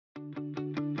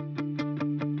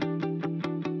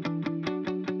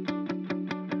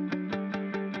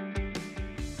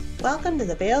Welcome to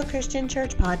the Vale Christian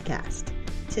Church podcast.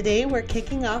 Today we're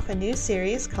kicking off a new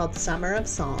series called Summer of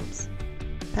Psalms.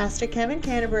 Pastor Kevin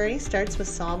Canterbury starts with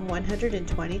Psalm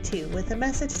 122 with a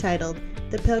message titled,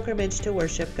 The Pilgrimage to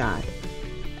Worship God.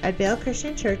 At Vale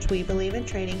Christian Church, we believe in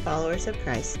training followers of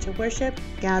Christ to worship,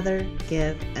 gather,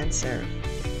 give, and serve.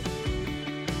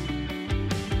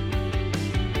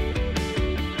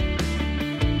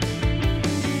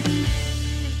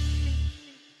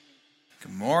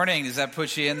 Morning. Does that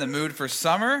put you in the mood for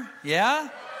summer? Yeah?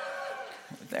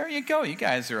 There you go. You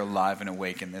guys are alive and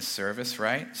awake in this service,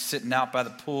 right? Sitting out by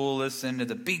the pool, listening to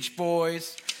the Beach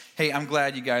Boys. Hey, I'm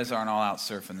glad you guys aren't all out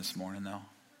surfing this morning, though.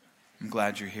 I'm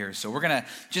glad you're here. So we're going to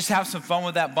just have some fun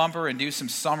with that bumper and do some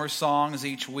summer songs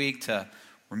each week to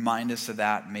remind us of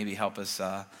that and maybe help us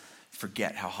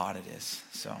forget how hot it is.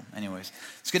 So anyways,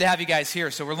 it's good to have you guys here.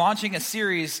 So we're launching a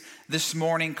series this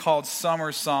morning called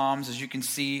Summer Psalms, as you can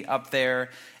see up there.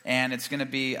 And it's going to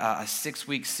be a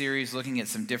 6-week series looking at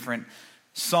some different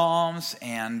Psalms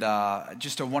and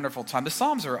just a wonderful time. The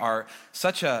Psalms are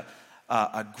such a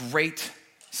great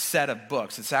set of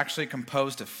books. It's actually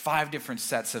composed of 5 different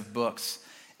sets of books.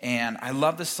 And I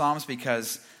love the Psalms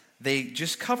because they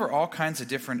just cover all kinds of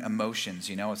different emotions.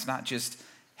 You know, it's not just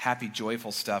happy,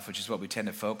 joyful stuff, which is what we tend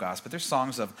to focus. But there's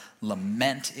songs of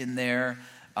lament in there.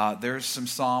 There's some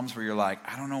psalms where you're like,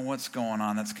 I don't know what's going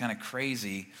on. That's kind of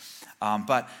crazy.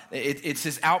 But it's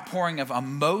this outpouring of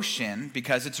emotion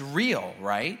because it's real,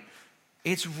 right?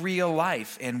 It's real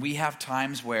life. And we have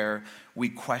times where we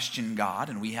question God,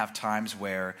 and we have times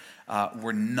where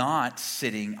we're not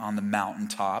sitting on the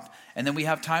mountaintop. And then we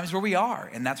have times where we are.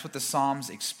 And that's what the Psalms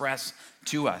express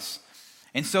to us.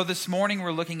 And so this morning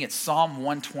we're looking at Psalm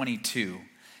 122.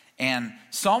 And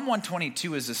Psalm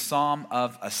 122 is a psalm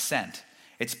of ascent.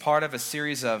 It's part of a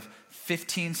series of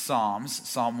 15 psalms,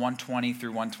 Psalm 120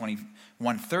 through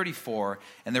 134,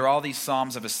 and they're all these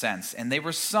psalms of ascents. And they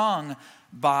were sung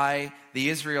by the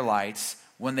Israelites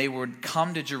when they would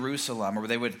come to Jerusalem, or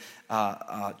they would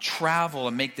travel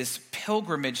and make this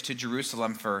pilgrimage to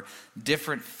Jerusalem for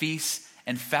different feasts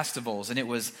and festivals. And it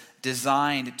was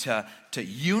designed to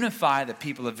unify the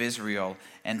people of Israel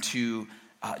and to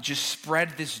just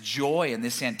spread this joy and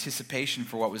this anticipation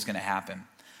for what was going to happen.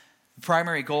 The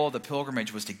primary goal of the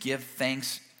pilgrimage was to give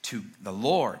thanks to the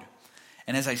Lord.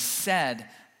 And as I said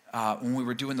when we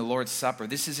were doing the Lord's Supper,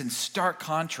 this is in stark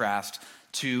contrast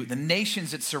to the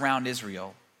nations that surround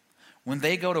Israel. When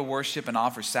they go to worship and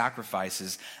offer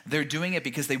sacrifices, they're doing it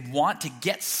because they want to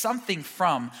get something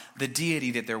from the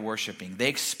deity that they're worshiping. They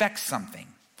expect something.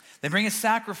 They bring a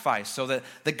sacrifice so that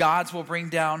the gods will bring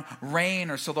down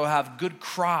rain, or so they'll have good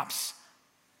crops.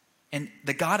 And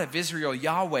the God of Israel,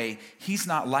 Yahweh, he's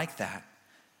not like that.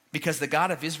 Because the God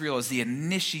of Israel is the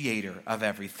initiator of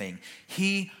everything.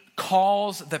 He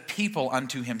calls the people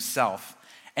unto himself.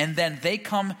 And then they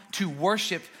come to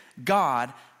worship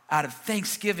God out of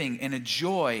thanksgiving and a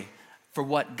joy for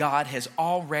what God has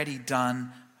already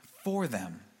done for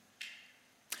them.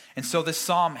 And so this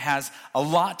psalm has a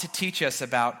lot to teach us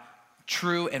about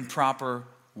true and proper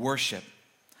worship.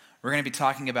 We're going to be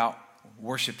talking about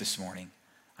worship this morning.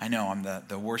 I know I'm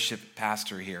the worship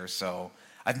pastor here, so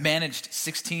I've managed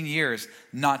 16 years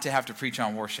not to have to preach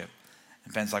on worship.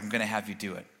 And Ben's like, I'm going to have you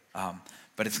do it.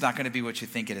 But it's not going to be what you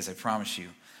think it is, I promise you.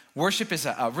 Worship is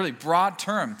a really broad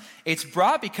term. It's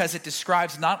broad because it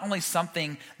describes not only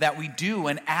something that we do,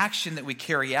 an action that we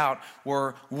carry out,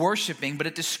 we're worshiping, but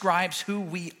it describes who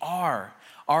we are.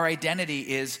 Our identity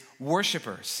is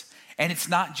worshipers. And it's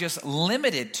not just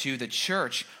limited to the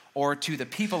church or to the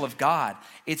people of God.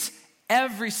 It's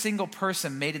every single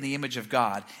person made in the image of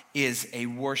God is a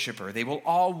worshiper. They will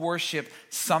all worship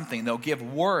something. They'll give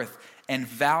worth and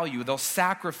value. They'll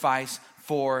sacrifice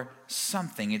for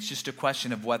something. It's just a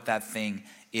question of what that thing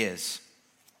is.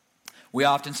 We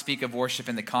often speak of worship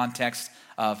in the context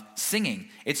of singing.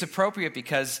 It's appropriate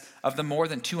because of the more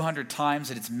than 200 times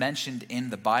that it's mentioned in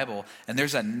the Bible. And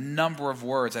there's a number of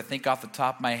words. I think off the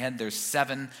top of my head, there's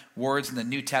 7 words in the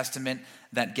New Testament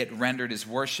that get rendered as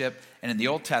worship. And in the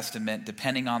Old Testament,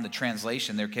 depending on the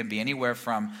translation, there can be anywhere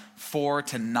from 4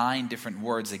 to 9 different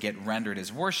words that get rendered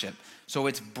as worship. So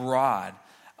it's broad.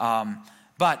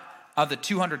 But of the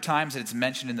 200 times that it's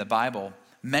mentioned in the Bible,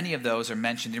 many of those are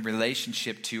mentioned in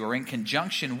relationship to or in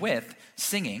conjunction with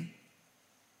singing.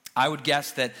 I would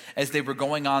guess that as they were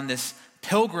going on this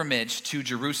pilgrimage to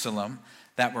Jerusalem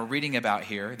that we're reading about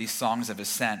here, these songs of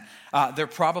ascent, they're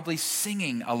probably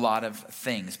singing a lot of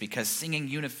things because singing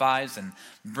unifies and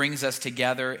brings us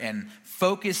together and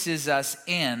focuses us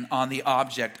in on the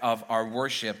object of our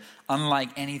worship, unlike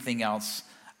anything else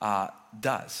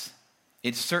does.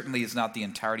 It certainly is not the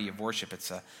entirety of worship.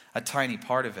 It's a tiny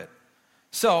part of it.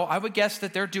 So I would guess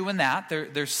that they're doing that.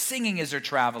 They're singing as they're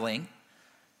traveling.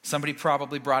 Somebody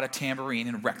probably brought a tambourine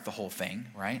and wrecked the whole thing,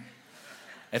 right?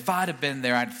 If I'd have been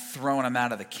there, I'd have thrown them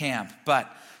out of the camp. But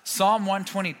Psalm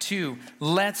 122,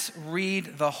 let's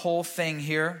read the whole thing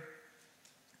here.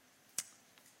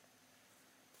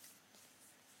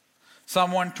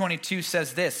 Psalm 122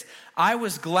 says this, I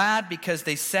was glad because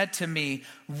they said to me,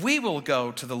 we will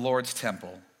go to the Lord's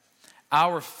temple.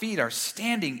 Our feet are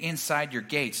standing inside your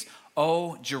gates,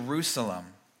 O Jerusalem.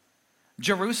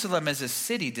 Jerusalem is a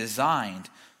city designed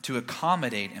to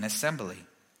accommodate an assembly.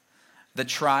 The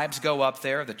tribes go up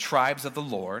there, the tribes of the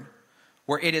Lord,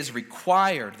 where it is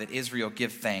required that Israel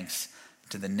give thanks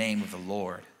to the name of the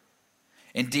Lord.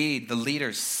 Indeed, the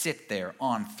leaders sit there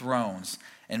on thrones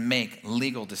and make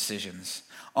legal decisions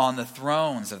on the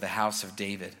thrones of the house of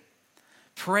David.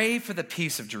 Pray for the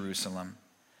peace of Jerusalem.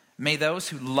 May those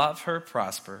who love her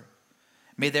prosper.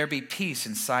 May there be peace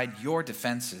inside your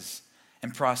defenses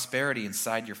and prosperity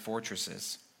inside your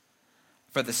fortresses.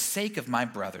 For the sake of my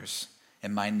brothers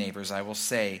and my neighbors, I will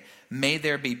say, may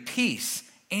there be peace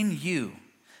in you.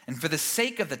 And for the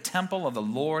sake of the temple of the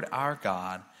Lord our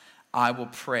God, I will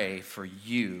pray for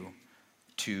you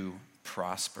to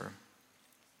prosper.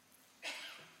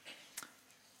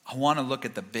 I want to look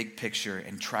at the big picture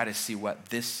and try to see what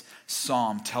this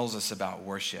psalm tells us about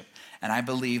worship. And I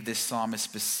believe this psalm is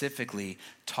specifically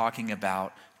talking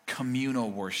about communal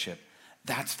worship.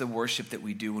 That's the worship that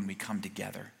we do when we come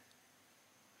together.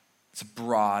 It's a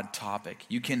broad topic.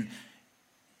 You can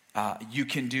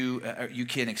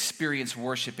experience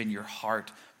worship in your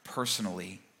heart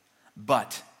personally,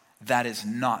 but that is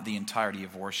not the entirety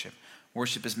of worship.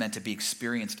 Worship is meant to be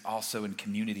experienced also in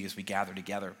community as we gather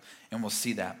together, and we'll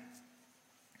see that.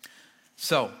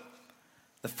 So,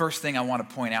 the first thing I want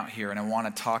to point out here and I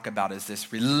want to talk about is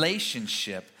this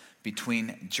relationship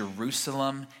between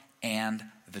Jerusalem and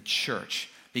the church.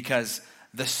 Because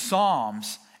the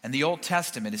Psalms and the Old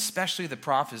Testament, especially the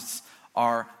prophets,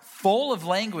 are full of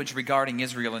language regarding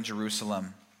Israel and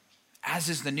Jerusalem, as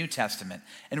is the New Testament.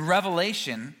 In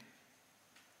Revelation,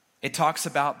 it talks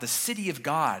about the city of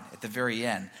God at the very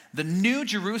end. The New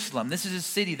Jerusalem, this is a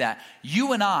city that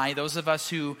you and I, those of us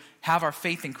who have our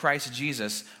faith in Christ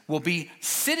Jesus, will be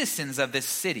citizens of this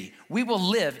city. We will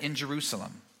live in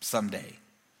Jerusalem someday.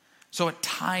 So it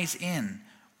ties in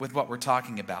with what we're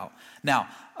talking about. Now,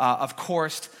 of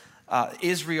course,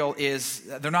 Israel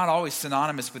they're not always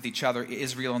synonymous with each other,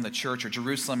 Israel and the church or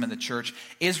Jerusalem and the church.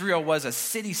 Israel was a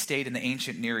city-state in the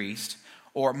ancient Near East,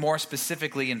 or more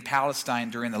specifically in Palestine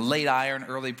during the late Iron,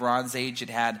 early Bronze Age. It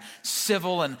had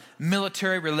civil and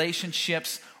military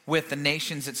relationships with the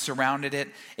nations that surrounded it.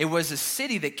 It was a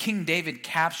city that King David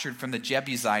captured from the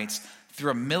Jebusites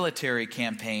through a military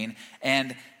campaign,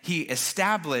 and he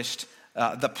established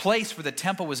the place where the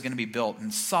temple was going to be built.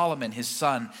 And Solomon, his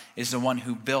son, is the one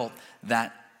who built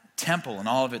that temple in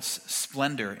all of its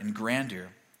splendor and grandeur.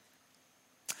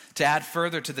 To add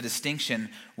further to the distinction,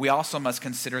 we also must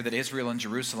consider that Israel and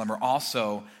Jerusalem are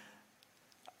also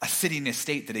a city and a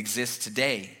state that exists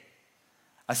today.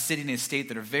 A city and a state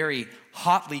that are very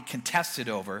hotly contested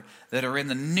over, that are in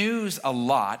the news a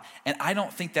lot. And I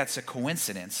don't think that's a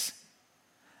coincidence,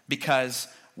 because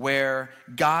where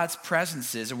God's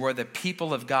presence is, or where the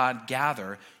people of God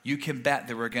gather, you can bet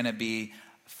there are going to be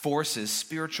forces,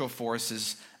 spiritual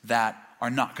forces, that are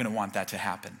not going to want that to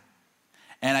happen.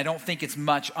 And I don't think it's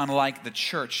much unlike the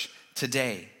church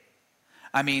today.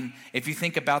 I mean, if you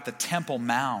think about the Temple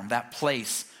Mount, that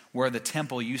place where the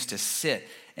temple used to sit,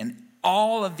 and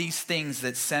all of these things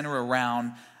that center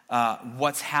around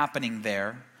what's happening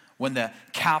there, when the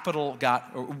capital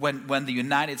when the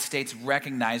United States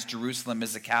recognized Jerusalem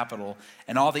as the capital,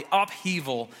 and all the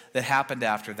upheaval that happened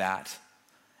after that.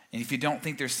 And if you don't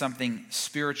think there's something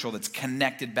spiritual that's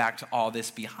connected back to all this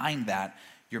behind that,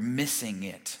 you're missing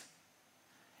it.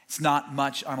 It's not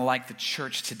much unlike the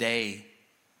church today.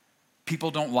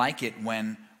 People don't like it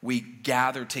when we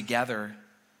gather together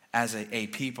as a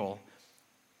people.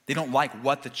 They don't like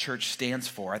what the church stands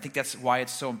for. I think that's why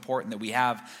it's so important that we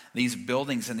have these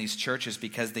buildings and these churches,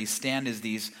 because they stand as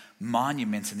these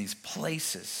monuments and these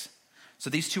places. So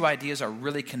these two ideas are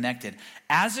really connected.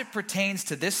 As it pertains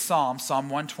to this psalm, Psalm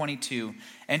 122,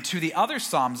 and to the other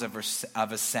psalms of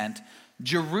ascent,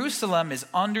 Jerusalem is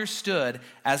understood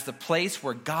as the place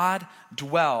where God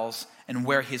dwells and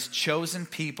where his chosen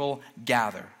people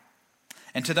gather.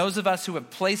 And to those of us who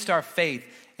have placed our faith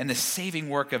in the saving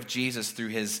work of Jesus through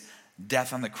his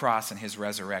death on the cross and his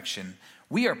resurrection,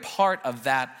 we are part of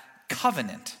that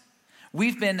covenant.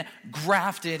 We've been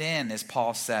grafted in, as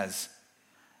Paul says.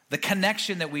 The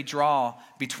connection that we draw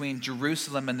between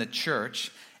Jerusalem and the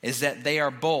church is that they are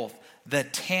both the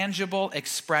tangible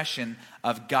expression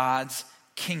of God's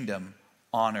kingdom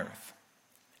on earth.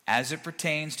 As it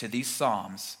pertains to these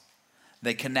Psalms,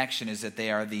 the connection is that they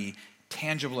are the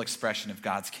tangible expression of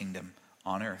God's kingdom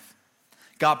on earth.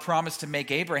 God promised to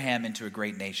make Abraham into a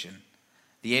great nation.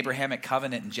 The Abrahamic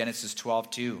covenant in Genesis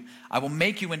 12:2. I will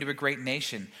make you into a great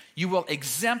nation. You will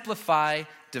exemplify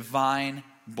divine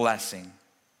blessing.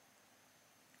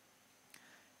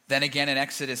 Then again in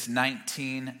Exodus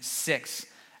 19:6,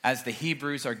 as the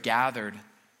Hebrews are gathered,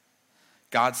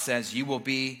 God says, you will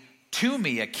be to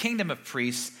me a kingdom of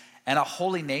priests and a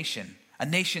holy nation, a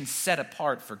nation set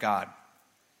apart for God.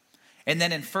 And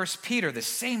then in 1 Peter, the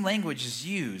same language is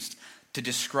used to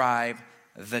describe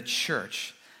the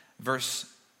church.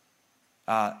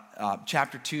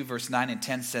 Chapter 2, verse 9 and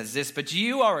 10 says this, but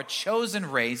you are a chosen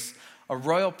race, a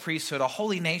royal priesthood, a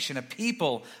holy nation, a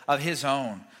people of his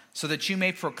own, so that you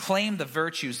may proclaim the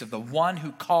virtues of the one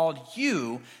who called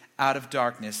you out of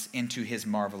darkness into his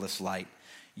marvelous light.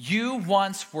 You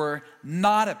once were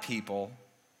not a people,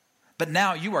 but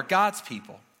now you are God's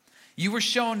people. You were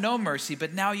shown no mercy,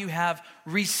 but now you have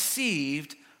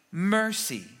received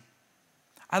mercy.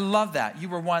 I love that. You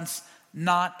were once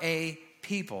not a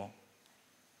people,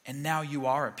 and now you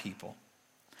are a people.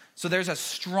 So there's a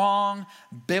strong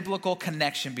biblical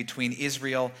connection between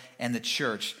Israel and the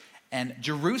church. And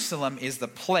Jerusalem is the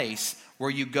place where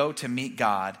you go to meet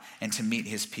God and to meet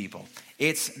his people.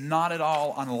 It's not at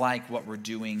all unlike what we're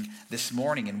doing this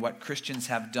morning and what Christians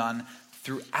have done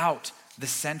throughout the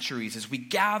centuries as we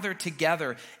gather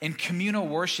together in communal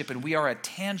worship, and we are a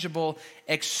tangible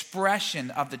expression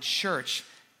of the church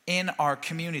in our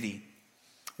community.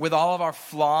 With all of our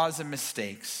flaws and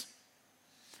mistakes,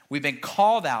 we've been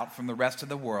called out from the rest of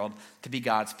the world to be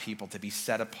God's people, to be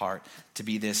set apart, to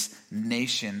be this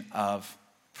nation of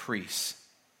priests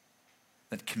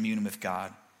that commune with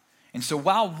God. And so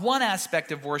while one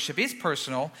aspect of worship is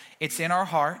personal, it's in our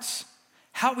hearts,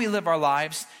 how we live our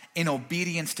lives in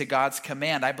obedience to God's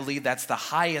command. I believe that's the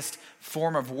highest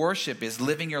form of worship, is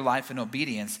living your life in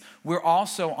obedience. We're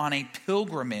also on a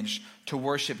pilgrimage to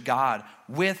worship God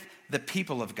with the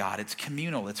people of God. It's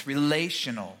communal, it's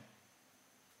relational.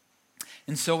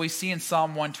 And so we see in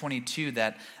Psalm 122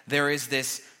 that there is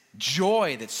this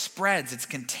joy that spreads, it's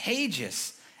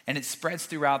contagious, and it spreads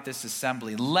throughout this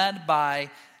assembly, led by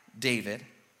David.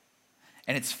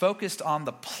 And it's focused on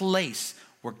the place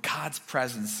where God's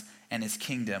presence and his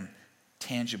kingdom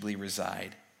tangibly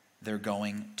reside. They're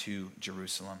going to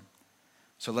Jerusalem.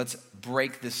 So let's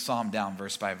break this psalm down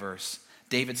verse by verse.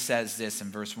 David says this in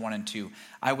verse 1 and 2.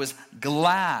 I was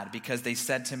glad because they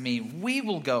said to me, we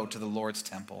will go to the Lord's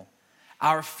temple.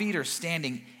 Our feet are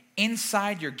standing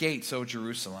inside your gates, O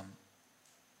Jerusalem.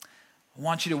 I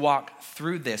want you to walk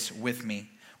through this with me.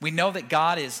 We know that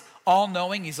God is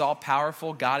all-knowing. He's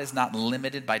all-powerful. God is not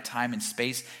limited by time and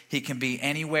space. He can be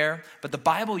anywhere. But the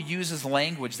Bible uses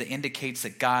language that indicates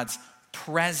that God's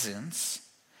presence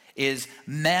is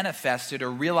manifested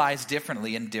or realized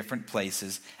differently in different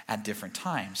places at different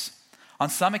times. On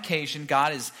some occasion,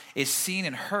 God is seen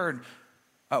and heard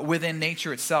within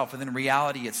nature itself, within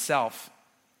reality itself.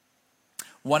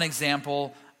 One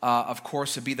example, of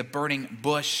course, would be the burning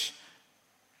bush.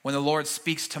 When the Lord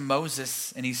speaks to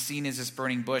Moses and he's seen as this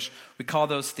burning bush, we call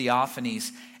those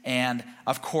theophanies. And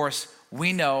of course,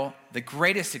 we know the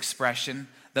greatest expression,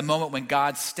 the moment when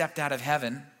God stepped out of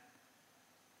heaven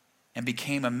and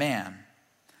became a man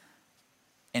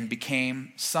and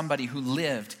became somebody who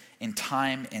lived in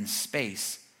time and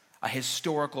space, a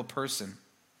historical person.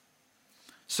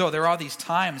 So there are these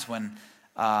times when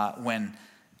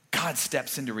God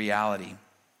steps into reality.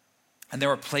 And there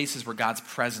are places where God's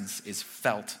presence is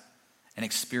felt and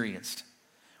experienced.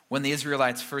 When the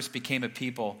Israelites first became a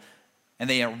people and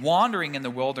they are wandering in the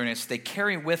wilderness, they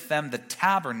carry with them the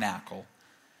tabernacle,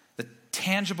 the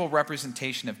tangible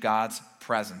representation of God's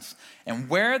presence. And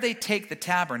where they take the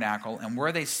tabernacle and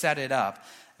where they set it up,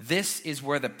 this is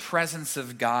where the presence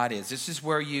of God is. This is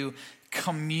where you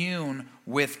commune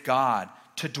with God.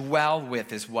 To dwell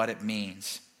with is what it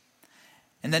means.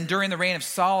 And then during the reign of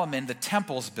Solomon, the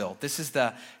temple's built. This is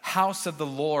the house of the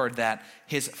Lord that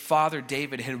his father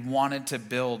David had wanted to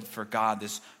build for God,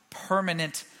 this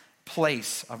permanent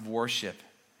place of worship.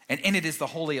 And in it is the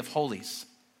Holy of Holies,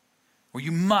 where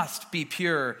you must be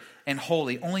pure and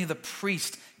holy. Only the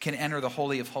priest can enter the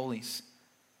Holy of Holies.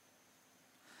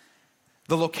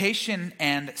 The location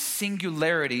and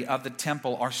singularity of the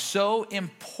temple are so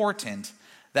important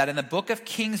that in the book of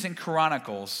Kings and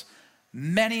Chronicles,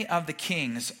 many of the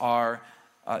kings are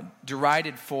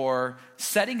derided for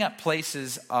setting up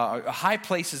places, high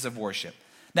places of worship.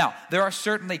 Now, there are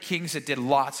certainly kings that did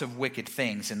lots of wicked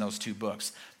things in those two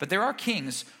books, but there are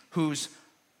kings whose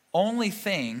only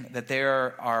thing that they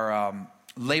are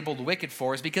labeled wicked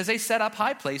for is because they set up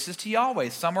high places to Yahweh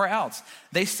somewhere else.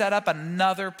 They set up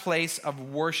another place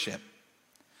of worship.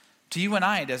 To you and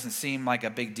I, it doesn't seem like a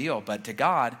big deal, but to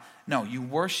God, no, you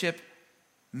worship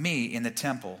me in the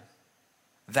temple.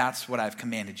 That's what I've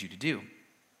commanded you to do.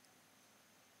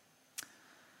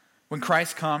 When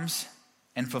Christ comes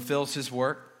and fulfills his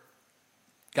work,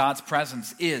 God's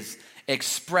presence is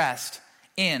expressed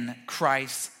in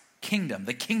Christ's kingdom,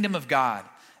 the kingdom of God.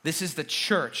 This is the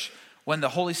church when the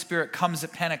Holy Spirit comes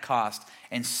at Pentecost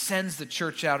and sends the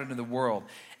church out into the world.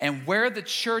 And where the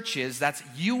church is, that's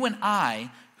you and I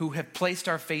who have placed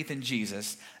our faith in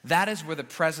Jesus. That is where the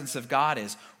presence of God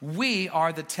is. We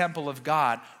are the temple of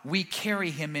God. We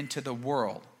carry him into the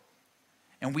world.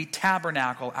 And we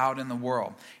tabernacle out in the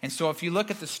world. And so if you look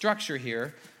at the structure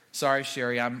here, sorry,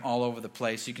 Sherry, I'm all over the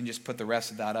place. You can just put the rest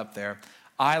of that up there.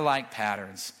 I like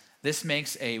patterns. This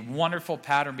makes a wonderful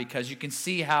pattern because you can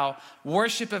see how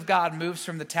worship of God moves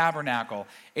from the tabernacle.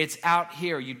 It's out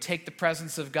here. You take the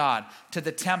presence of God to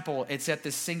the temple. It's at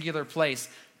this singular place.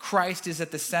 Christ is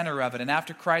at the center of it. And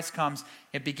after Christ comes,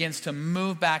 it begins to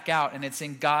move back out, and it's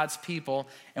in God's people,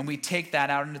 and we take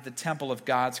that out into the temple of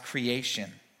God's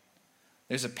creation.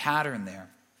 There's a pattern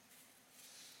there.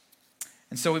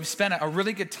 And so we've spent a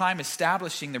really good time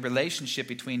establishing the relationship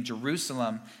between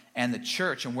Jerusalem and the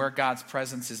church and where God's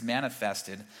presence is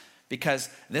manifested, because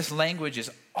this language is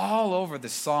all over the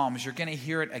Psalms. You're going to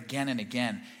hear it again and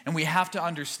again. And we have to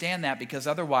understand that, because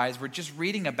otherwise we're just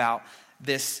reading about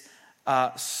this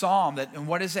psalm. And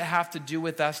what does it have to do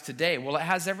with us today? Well, it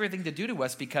has everything to do to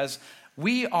us, because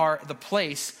we are the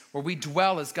place where we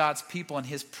dwell as God's people, and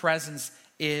his presence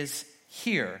is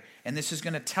here. And this is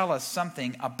going to tell us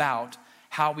something about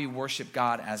how we worship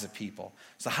God as a people.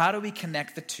 So how do we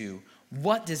connect the two?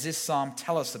 What does this psalm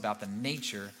tell us about the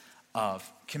nature of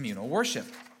communal worship?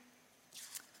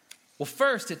 Well,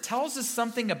 first, it tells us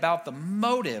something about the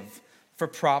motive for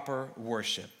proper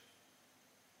worship.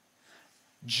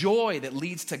 Joy that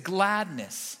leads to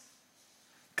gladness.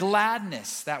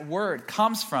 Gladness, that word,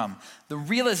 comes from the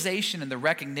realization and the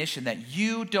recognition that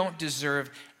you don't deserve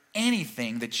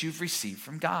anything that you've received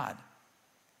from God.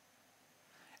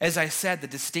 As I said, the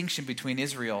distinction between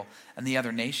Israel and the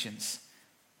other nations.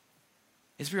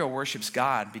 Israel worships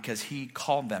God because he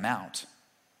called them out.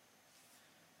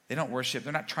 They don't worship,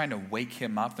 they're not trying to wake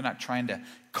him up. They're not trying to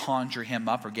conjure him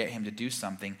up or get him to do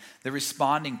something. They're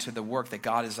responding to the work that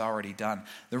God has already done.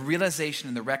 The realization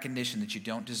and the recognition that you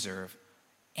don't deserve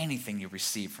anything you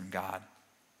receive from God.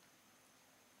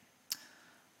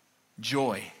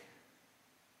 Joy.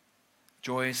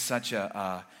 Joy is such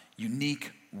a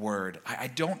unique word. I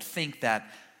don't think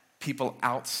that people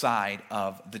outside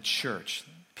of the church,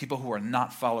 people who are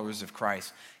not followers of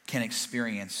Christ, can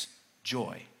experience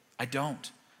joy. I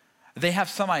don't. They have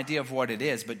some idea of what it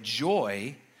is, but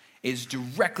joy is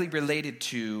directly related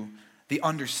to the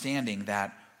understanding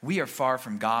that we are far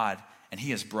from God and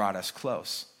he has brought us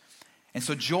close. And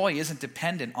so joy isn't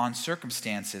dependent on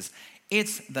circumstances.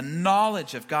 It's the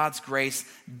knowledge of God's grace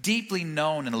deeply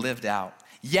known and lived out.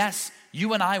 Yes,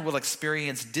 you and I will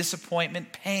experience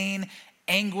disappointment, pain,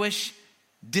 anguish,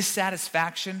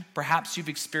 dissatisfaction. Perhaps you've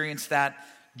experienced that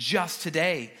just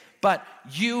today. But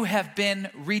you have been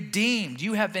redeemed.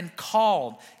 You have been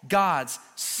called God's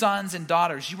sons and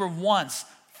daughters. You were once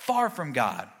far from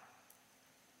God.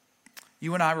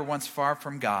 You and I were once far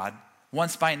from God.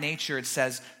 Once by nature, it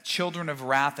says, children of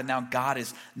wrath, and now God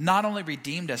has not only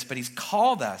redeemed us, but he's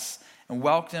called us and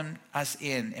welcomed us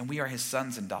in, and we are his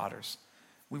sons and daughters.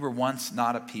 We were once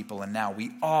not a people, and now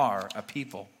we are a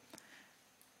people.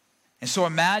 And so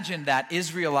imagine that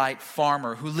Israelite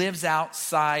farmer who lives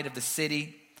outside of the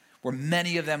city where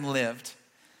many of them lived,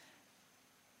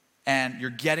 and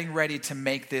you're getting ready to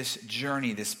make this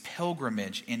journey, this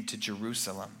pilgrimage into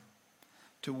Jerusalem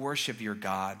to worship your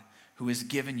God who has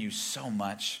given you so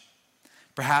much.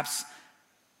 Perhaps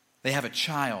they have a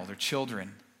child or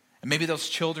children, and maybe those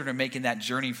children are making that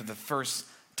journey for the first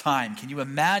time. Can you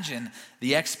imagine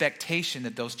the expectation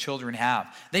that those children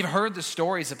have? They've heard the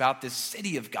stories about this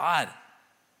city of God.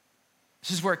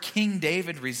 This is where King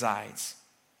David resides.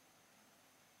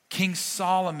 King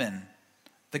Solomon,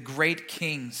 the great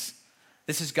kings.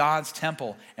 This is God's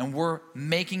temple, and we're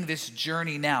making this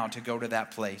journey now to go to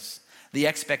that place. The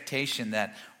expectation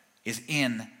that is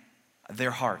in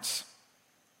their hearts.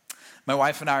 My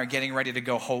wife and I are getting ready to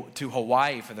go to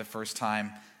Hawaii for the first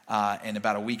time in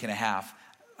about a week and a half.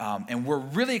 And we're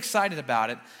really excited about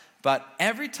it, But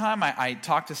every time I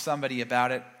talk to somebody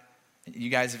about it, you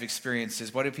guys have experienced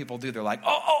this, what do people do? They're like,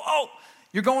 oh,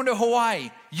 you're going to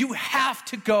Hawaii. You have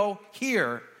to go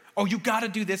here. Oh, you got to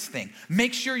do this thing.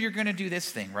 Make sure you're going to do this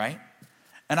thing, right?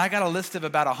 And I got a list of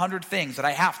about 100 things that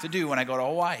I have to do when I go to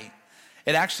Hawaii.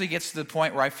 It actually gets to the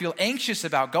point where I feel anxious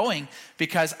about going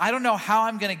because I don't know how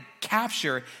I'm going to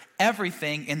capture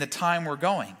everything in the time we're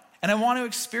going. And I want to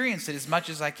experience it as much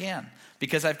as I can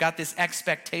because I've got this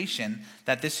expectation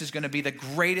that this is going to be the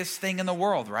greatest thing in the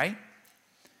world, right?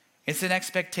 It's an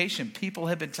expectation. People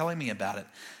have been telling me about it.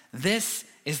 This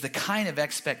is the kind of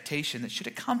expectation that should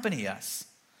accompany us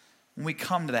when we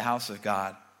come to the house of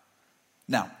God.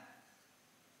 Now,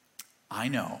 I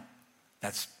know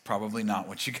that's probably not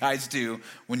what you guys do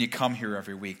when you come here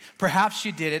every week. Perhaps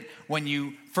you did it when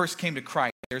you first came to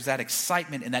Christ. There's that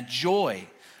excitement and that joy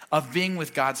of being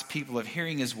with God's people, of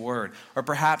hearing his word. Or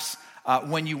perhaps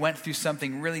when you went through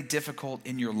something really difficult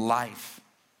in your life.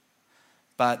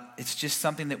 But it's just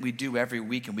something that we do every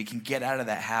week and we can get out of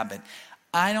that habit.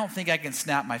 I don't think I can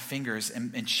snap my fingers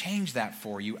and change that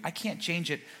for you. I can't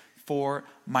change it for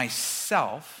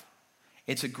myself.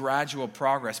 It's a gradual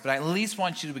progress, but I at least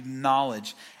want you to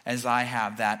acknowledge, as I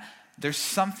have, that there's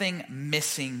something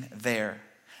missing there.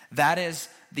 That is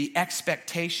the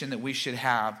expectation that we should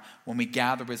have when we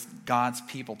gather with God's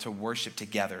people to worship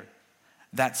together.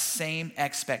 That same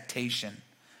expectation,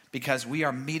 because we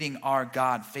are meeting our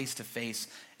God face to face,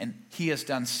 and he has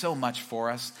done so much for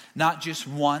us, not just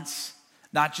once,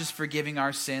 not just forgiving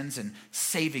our sins and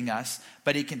saving us,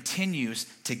 but he continues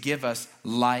to give us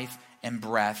life and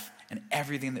breath, and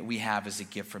everything that we have is a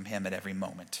gift from him at every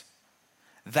moment.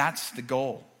 That's the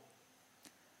goal.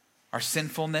 Our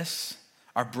sinfulness,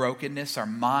 our brokenness, our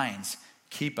minds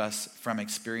keep us from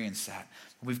experiencing that.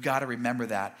 We've got to remember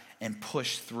that and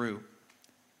push through.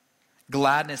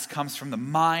 Gladness comes from the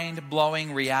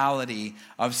mind-blowing reality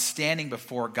of standing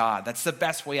before God. That's the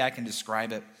best way I can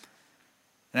describe it.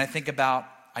 And I think about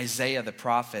Isaiah the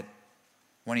prophet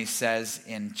when he says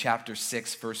in chapter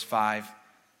 6, verse 5,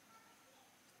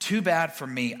 "Too bad for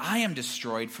me, I am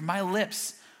destroyed, for my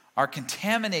lips are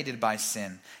contaminated by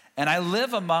sin, and I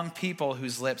live among people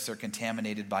whose lips are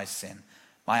contaminated by sin.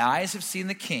 My eyes have seen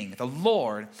the King, the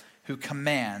Lord, who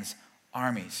commands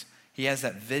armies." He has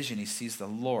that vision. He sees the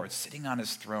Lord sitting on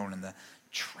his throne, and the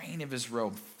train of his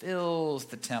robe fills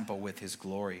the temple with his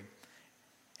glory.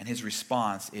 And his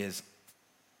response is,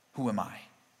 "Who am I?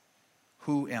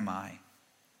 Who am I?"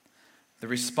 The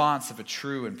response of a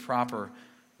true and proper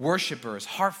worshiper is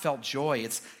heartfelt joy.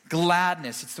 It's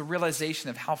gladness. It's the realization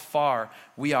of how far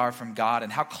we are from God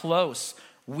and how close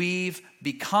we've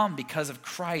become because of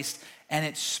Christ, and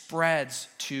it spreads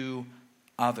to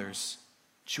others.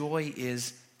 Joy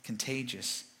is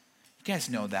contagious. You guys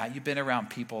know that. You've been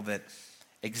around people that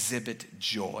exhibit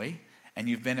joy, and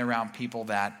you've been around people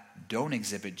that don't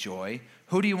exhibit joy.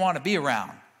 Who do you want to be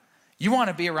around? You want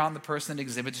to be around the person that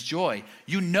exhibits joy.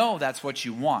 You know that's what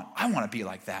you want. I want to be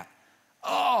like that.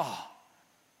 Oh,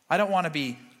 I don't want to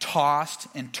be tossed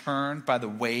and turned by the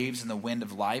waves and the wind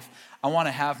of life. I want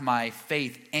to have my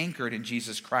faith anchored in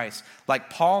Jesus Christ.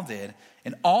 Like Paul did,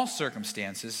 in all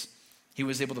circumstances, he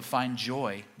was able to find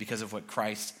joy because of what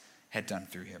Christ had done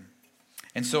through him.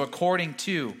 And so according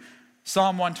to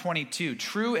Psalm 122,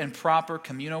 true and proper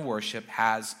communal worship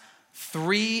has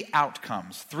three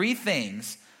outcomes, three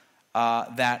things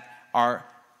that are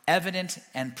evident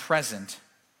and present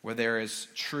where there is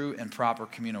true and proper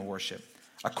communal worship,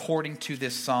 according to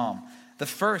this psalm. The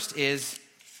first is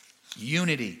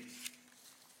unity.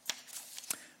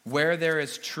 Where there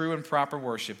is true and proper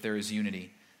worship, there is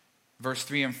unity. Verse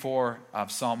 3 and 4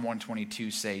 of Psalm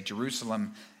 122 say,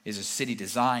 "Jerusalem is a city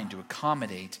designed to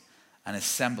accommodate an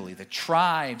assembly. The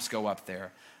tribes go up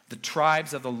there, the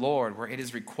tribes of the Lord, where it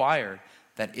is required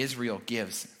that Israel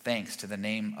gives thanks to the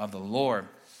name of the Lord."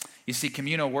 You see,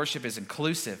 communal worship is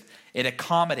inclusive. It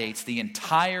accommodates the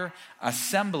entire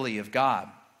assembly of God.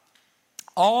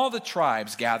 All the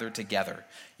tribes gather together.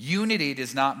 Unity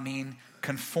does not mean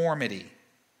conformity.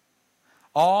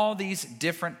 All these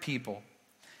different people.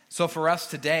 So for us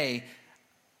today,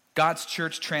 God's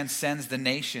church transcends the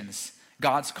nations.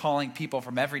 God's calling people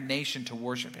from every nation to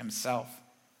worship himself.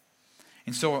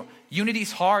 And so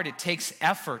unity's hard. It takes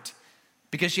effort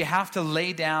because you have to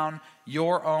lay down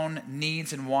your own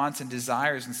needs and wants and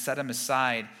desires and set them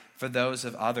aside for those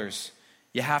of others.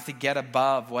 You have to get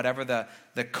above whatever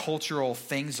the cultural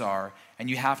things are, and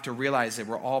you have to realize that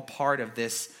we're all part of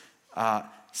this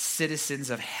citizens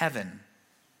of heaven.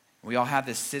 We all have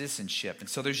this citizenship, and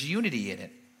so there's unity in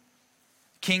it.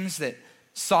 Kings that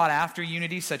sought after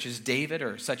unity, such as David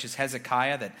or such as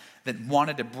Hezekiah, that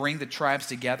wanted to bring the tribes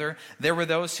together. There were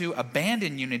those who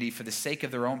abandoned unity for the sake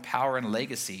of their own power and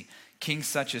legacy. Kings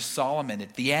such as Solomon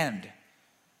at the end,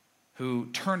 who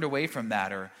turned away from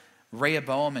that, or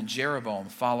Rehoboam and Jeroboam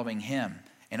following him,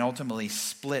 and ultimately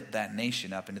split that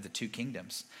nation up into the two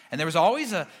kingdoms. And there was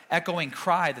always an echoing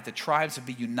cry that the tribes would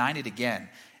be united again,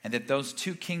 and that those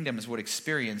two kingdoms would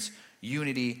experience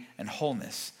unity and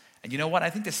wholeness. And you know what? I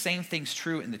think the same thing's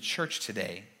true in the church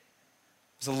today.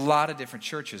 There's a lot of different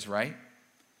churches, right?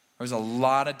 There's a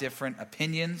lot of different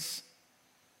opinions.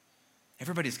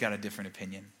 Everybody's got a different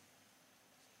opinion.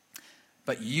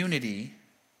 But unity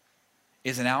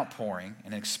is an outpouring,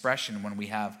 an expression when we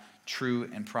have true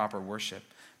and proper worship,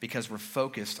 because we're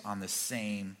focused on the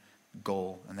same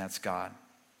goal, and that's God.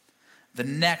 The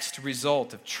next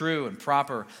result of true and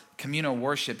proper communal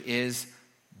worship is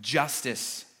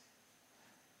justice.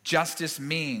 Justice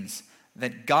means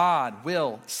that God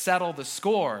will settle the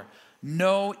score.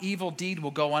 No evil deed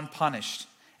will go unpunished,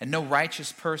 and no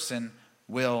righteous person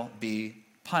will be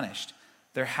punished.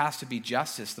 There has to be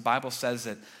justice. The Bible says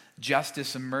that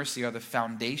justice and mercy are the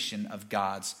foundation of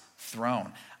God's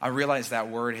throne. I realize that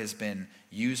word has been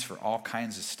used for all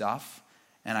kinds of stuff,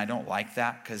 and I don't like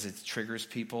that because it triggers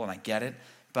people, and I get it.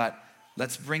 But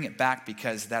let's bring it back,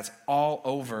 because that's all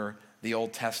over the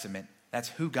Old Testament. That's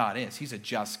who God is. He's a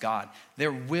just God.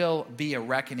 There will be a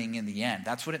reckoning in the end.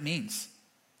 That's what it means.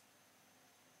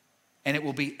 And it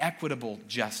will be equitable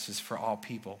justice for all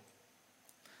people.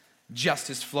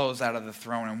 Justice flows out of the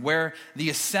throne. And where the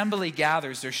assembly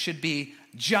gathers, there should be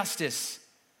justice.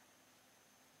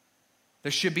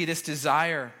 There should be this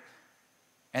desire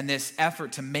and this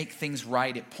effort to make things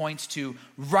right. It points to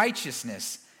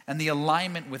righteousness and the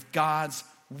alignment with God's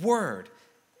word.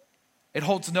 It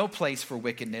holds no place for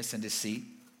wickedness and deceit.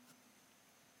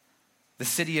 The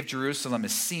city of Jerusalem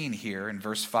is seen here in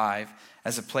verse 5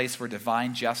 as a place where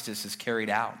divine justice is carried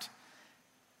out.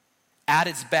 At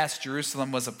its best,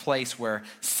 Jerusalem was a place where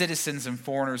citizens and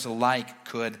foreigners alike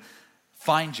could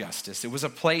find justice. It was a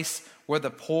place where the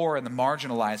poor and the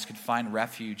marginalized could find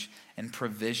refuge and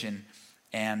provision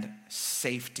and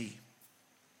safety.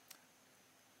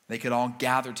 They could all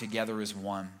gather together as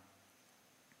one.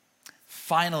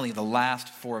 Finally, the last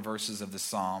 4 verses of the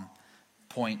psalm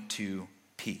point to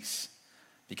peace,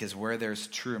 because where there's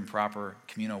true and proper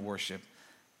communal worship,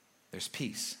 there's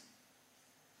peace.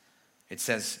 It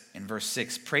says in verse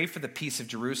 6, "Pray for the peace of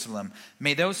Jerusalem.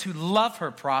 May those who love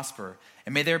her prosper,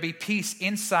 and may there be peace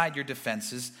inside your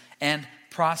defenses and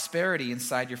prosperity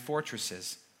inside your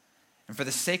fortresses. And for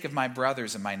the sake of my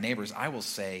brothers and my neighbors, I will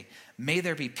say, may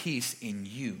there be peace in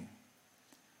you.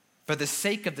 For the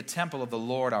sake of the temple of the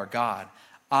Lord our God,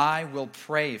 I will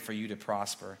pray for you to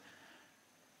prosper."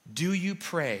 Do you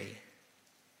pray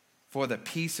for the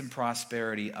peace and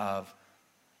prosperity of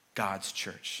God's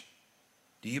church?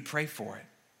 Do you pray for it?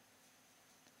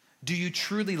 Do you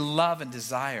truly love and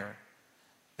desire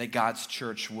that God's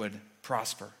church would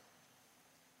prosper?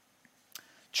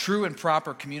 True and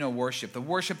proper communal worship, the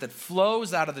worship that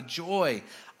flows out of the joy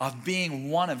of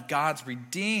being one of God's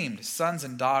redeemed sons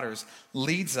and daughters,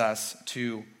 leads us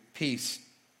to peace.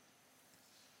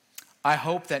 I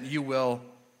hope that you will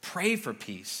pray for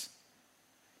peace.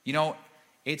 You know,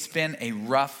 it's been a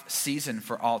rough season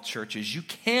for all churches. You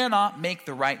cannot make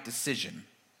the right decision.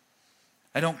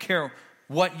 I don't care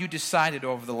what you decided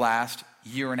over the last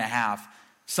year and a half.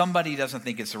 Somebody doesn't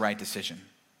think it's the right decision.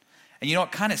 And you know,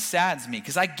 it kind of saddens me,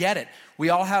 because I get it. We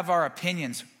all have our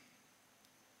opinions.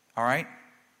 All right?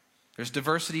 There's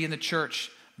diversity in the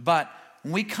church. But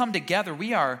when we come together,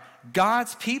 we are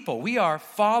God's people. We are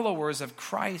followers of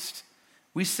Christ.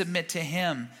 We submit to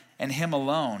Him and Him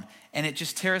alone. And it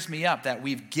just tears me up that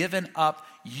we've given up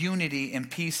unity and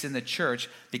peace in the church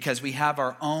because we have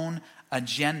our own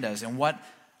agendas. And what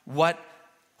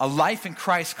a life in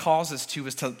Christ calls us to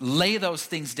is to lay those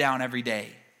things down every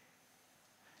day.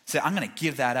 Say, I'm going to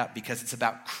give that up because it's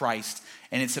about Christ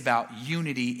and it's about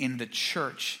unity in the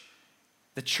church.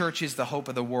 The church is the hope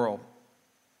of the world.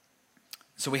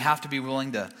 So we have to be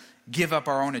willing to give up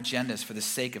our own agendas for the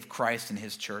sake of Christ and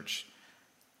His church.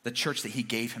 The church that He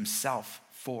gave Himself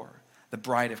for, the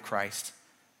bride of Christ.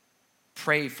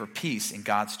 Pray for peace in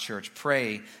God's church.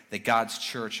 Pray that God's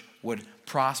church would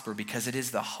prosper, because it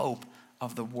is the hope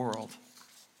of the world.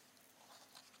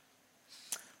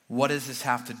 What does this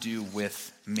have to do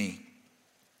with me?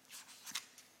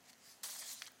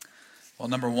 Well,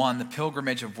 number one, the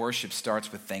pilgrimage of worship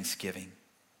starts with thanksgiving.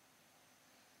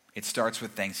 It starts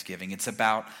with thanksgiving. It's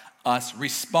about us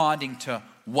responding to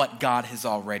what God has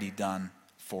already done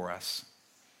for us.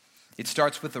 It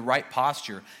starts with the right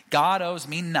posture. God owes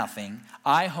me nothing.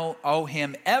 I owe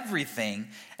him everything,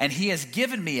 and he has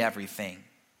given me everything.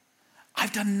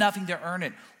 I've done nothing to earn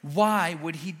it. Why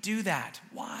would he do that?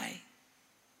 Why?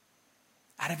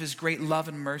 Out of his great love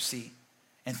and mercy,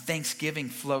 and thanksgiving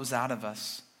flows out of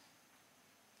us.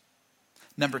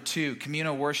 Number 2,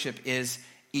 communal worship is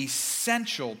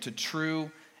essential to true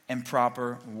and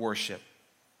proper worship.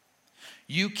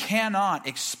 You cannot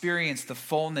experience the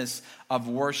fullness of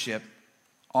worship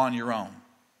on your own.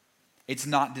 It's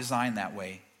not designed that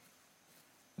way.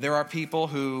 There are people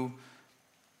who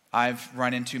I've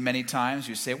run into many times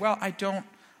who say, well, I don't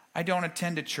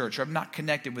attend a church, or I'm not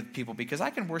connected with people because I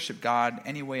can worship God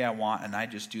any way I want, and I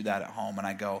just do that at home. And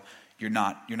I go, you're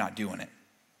not doing it.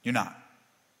 You're not.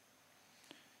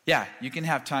 Yeah, you can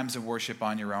have times of worship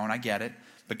on your own. I get it.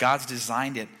 But God's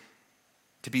designed it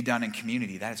to be done in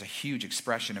community. That is a huge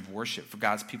expression of worship for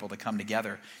God's people to come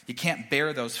together. You can't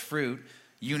bear those fruit,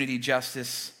 unity,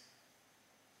 justice,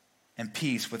 and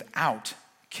peace, without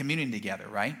communing together,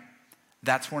 right?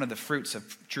 That's one of the fruits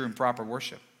of true and proper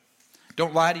worship.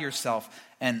 Don't lie to yourself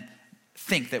and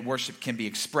think that worship can be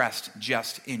expressed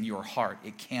just in your heart.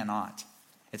 It cannot.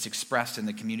 It's expressed in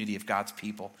the community of God's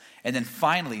people. And then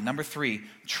finally, number 3,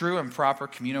 true and proper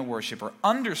communal worship are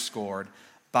underscored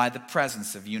by the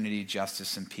presence of unity,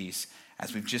 justice, and peace,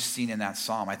 as we've just seen in that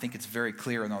psalm. I think it's very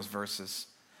clear in those verses.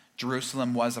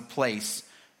 Jerusalem was a place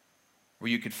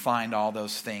where you could find all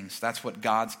those things. That's what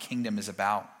God's kingdom is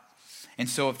about. And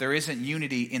so if there isn't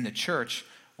unity in the church,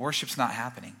 worship's not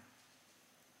happening.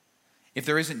 If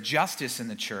there isn't justice in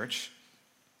the church,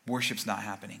 worship's not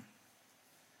happening.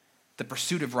 The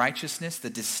pursuit of righteousness, the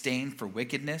disdain for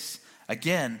wickedness,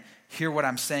 again, hear what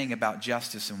I'm saying about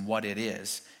justice and what it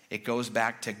is. It goes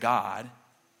back to God.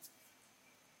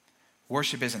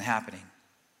 Worship isn't happening.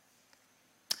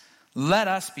 Let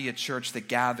us be a church that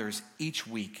gathers each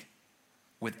week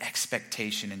with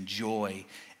expectation and joy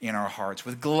in our hearts,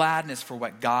 with gladness for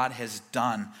what God has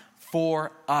done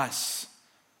for us.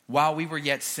 While we were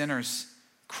yet sinners,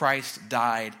 Christ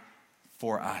died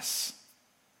for us.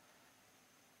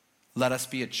 Let us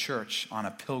be a church on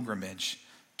a pilgrimage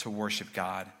to worship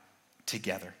God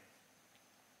together.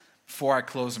 Before I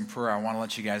close in prayer, I want to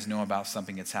let you guys know about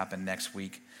something that's happened next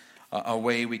week. A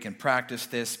way we can practice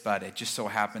this, but it just so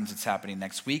happens it's happening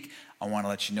next week. I want to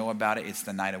let you know about it. It's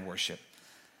the night of worship.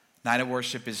 Night of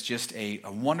worship is just a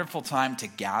wonderful time to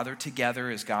gather together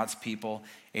as God's people.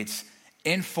 It's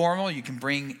informal. You can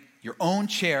bring your own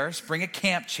chairs, bring a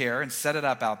camp chair and set it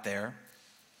up out there.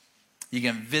 You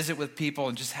can visit with people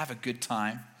and just have a good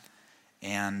time.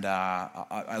 And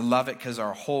I love it because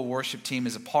our whole worship team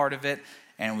is a part of it.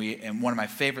 And one of my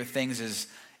favorite things is,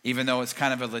 even though it's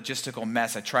kind of a logistical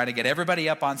mess, I try to get everybody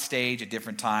up on stage at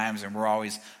different times, and we're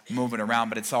always moving around,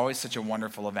 but it's always such a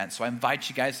wonderful event. So I invite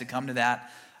you guys to come to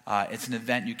that. It's an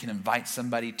event you can invite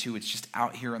somebody to. It's just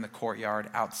out here in the courtyard,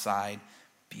 outside.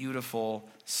 Beautiful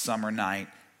summer night.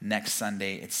 Next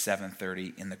Sunday at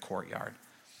 7:30 in the courtyard.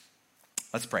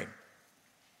 Let's pray.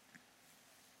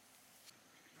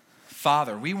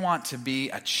 Father, we want to be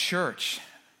a church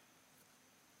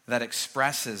that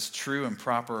expresses true and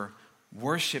proper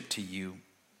worship to you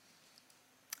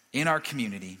in our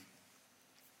community.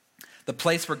 The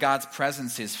place where God's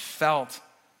presence is felt,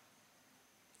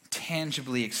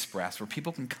 tangibly expressed, where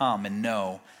people can come and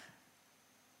know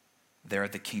they're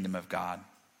at the kingdom of God.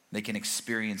 They can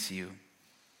experience you.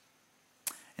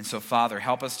 And so, Father,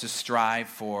 help us to strive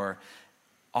for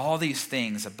all these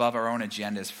things above our own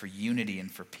agendas, for unity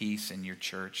and for peace in your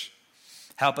church.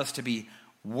 Help us to be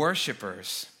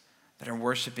worshipers that are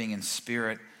worshiping in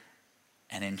spirit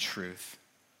and in truth.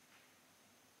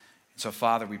 And so,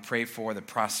 Father, we pray for the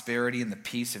prosperity and the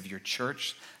peace of your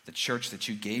church, the church that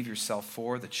you gave yourself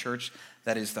for, the church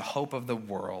that is the hope of the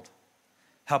world.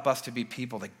 Help us to be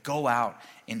people that go out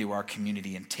into our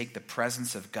community and take the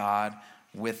presence of God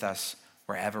with us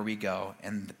wherever we go,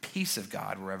 and the peace of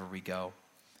God wherever we go.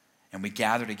 And we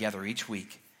gather together each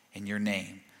week in your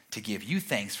name to give you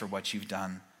thanks for what you've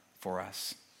done for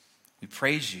us. We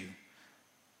praise you.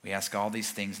 We ask all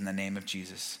these things in the name of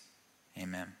Jesus.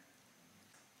 Amen.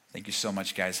 Thank you so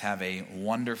much, guys. Have a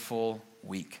wonderful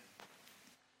week.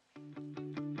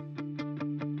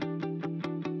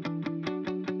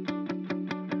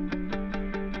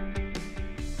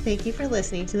 Thank you for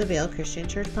listening to the Vail Christian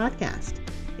Church podcast.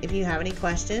 If you have any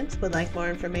questions, would like more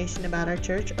information about our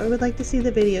church, or would like to see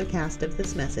the video cast of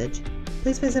this message,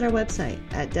 please visit our website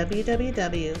at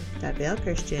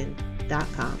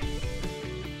www.vailchristian.com.